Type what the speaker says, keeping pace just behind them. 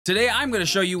Today I'm going to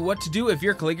show you what to do if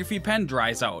your calligraphy pen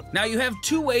dries out. Now you have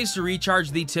two ways to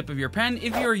recharge the tip of your pen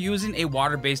if you are using a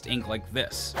water-based ink like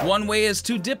this. One way is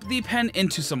to dip the pen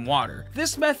into some water.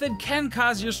 This method can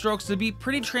cause your strokes to be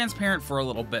pretty transparent for a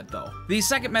little bit though. The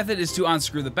second method is to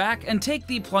unscrew the back and take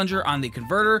the plunger on the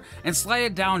converter and slide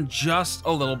it down just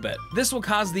a little bit. This will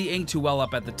cause the ink to well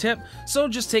up at the tip, so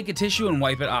just take a tissue and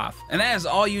wipe it off. And that is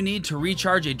all you need to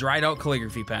recharge a dried out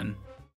calligraphy pen.